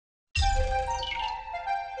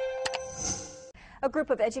A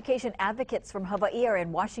group of education advocates from Hawaii are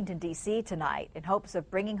in Washington, D.C. tonight in hopes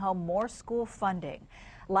of bringing home more school funding.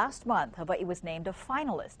 Last month, Hawaii was named a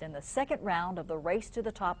finalist in the second round of the Race to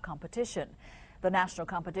the Top competition. The national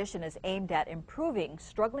competition is aimed at improving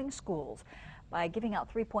struggling schools by giving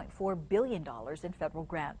out $3.4 billion in federal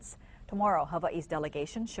grants. Tomorrow, Hawaii's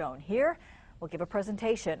delegation, shown here, will give a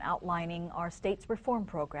presentation outlining our state's reform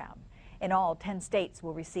program. In all, 10 states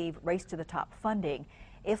will receive Race to the Top funding.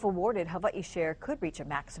 If awarded, Hawaii's share could reach a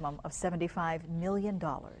maximum of $75 million.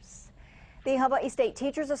 The Hawaii State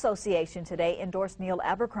Teachers Association today endorsed Neil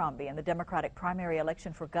Abercrombie in the Democratic primary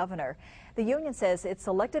election for governor. The union says it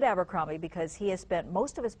selected Abercrombie because he has spent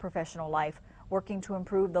most of his professional life working to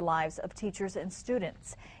improve the lives of teachers and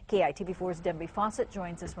students. KITV4's Denby Fawcett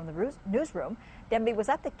joins us from the newsroom. Denby, was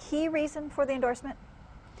that the key reason for the endorsement?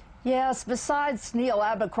 Yes, besides Neil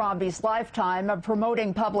Abercrombie's lifetime of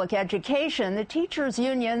promoting public education, the teachers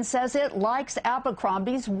union says it likes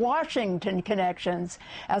Abercrombie's Washington connections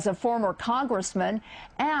as a former congressman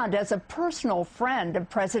and as a personal friend of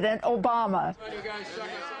President Obama.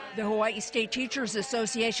 The Hawaii State Teachers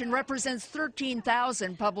Association represents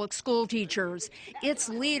 13,000 public school teachers. Its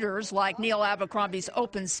leaders like Neil Abercrombie's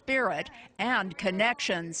open spirit and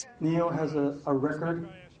connections. Neil has a record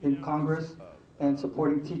in Congress and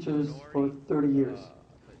supporting teachers for 30 years.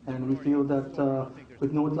 And we feel that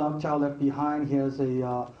with No Child Left Behind, he has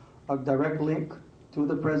a direct link to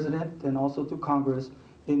the president and also to Congress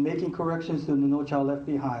in making corrections to the No Child Left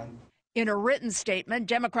Behind. In a written statement,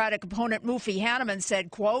 Democratic opponent Mufi Hanneman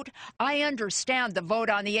said, quote, "I understand the vote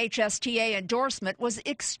on the HSTA endorsement was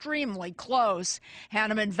extremely close."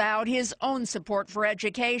 Hanneman vowed his own support for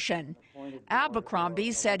education.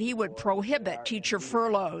 Abercrombie said he would prohibit teacher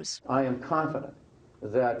furloughs. I am confident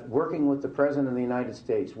that working with the President of the United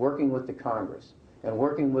States, working with the Congress, and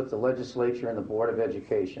working with the legislature and the Board of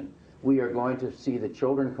Education, we are going to see the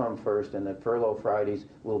children come first, and that furlough Fridays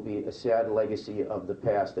will be a sad legacy of the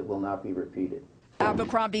past that will not be repeated.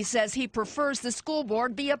 Abercrombie says he prefers the school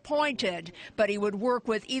board be appointed, but he would work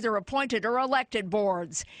with either appointed or elected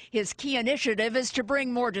boards. His key initiative is to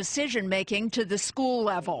bring more decision-making to the school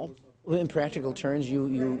level. Well, in practical terms,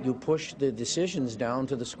 you push the decisions down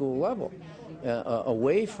to the school level,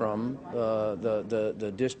 away from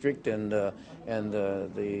the district and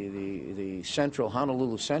the central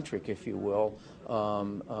Honolulu-centric, if you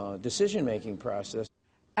will, decision-making process.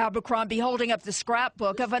 Abercrombie, holding up the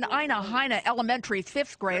scrapbook of an Aina Haina elementary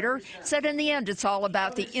fifth grader, said in the end it's all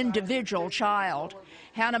about the individual child.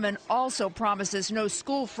 Hanneman also promises no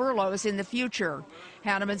school furloughs in the future.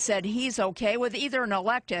 Hanneman said he's okay with either an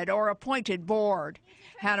elected or appointed board.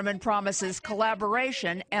 Hanneman promises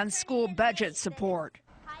collaboration and school budget support.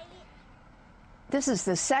 This is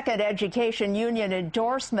the second education union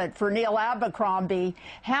endorsement for Neil Abercrombie.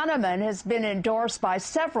 Hanneman has been endorsed by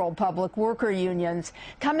several public worker unions.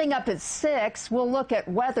 Coming up at 6, we'll look at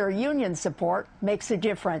whether union support makes a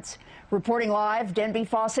difference. Reporting live, Denby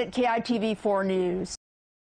Fawcett, KITV4 News.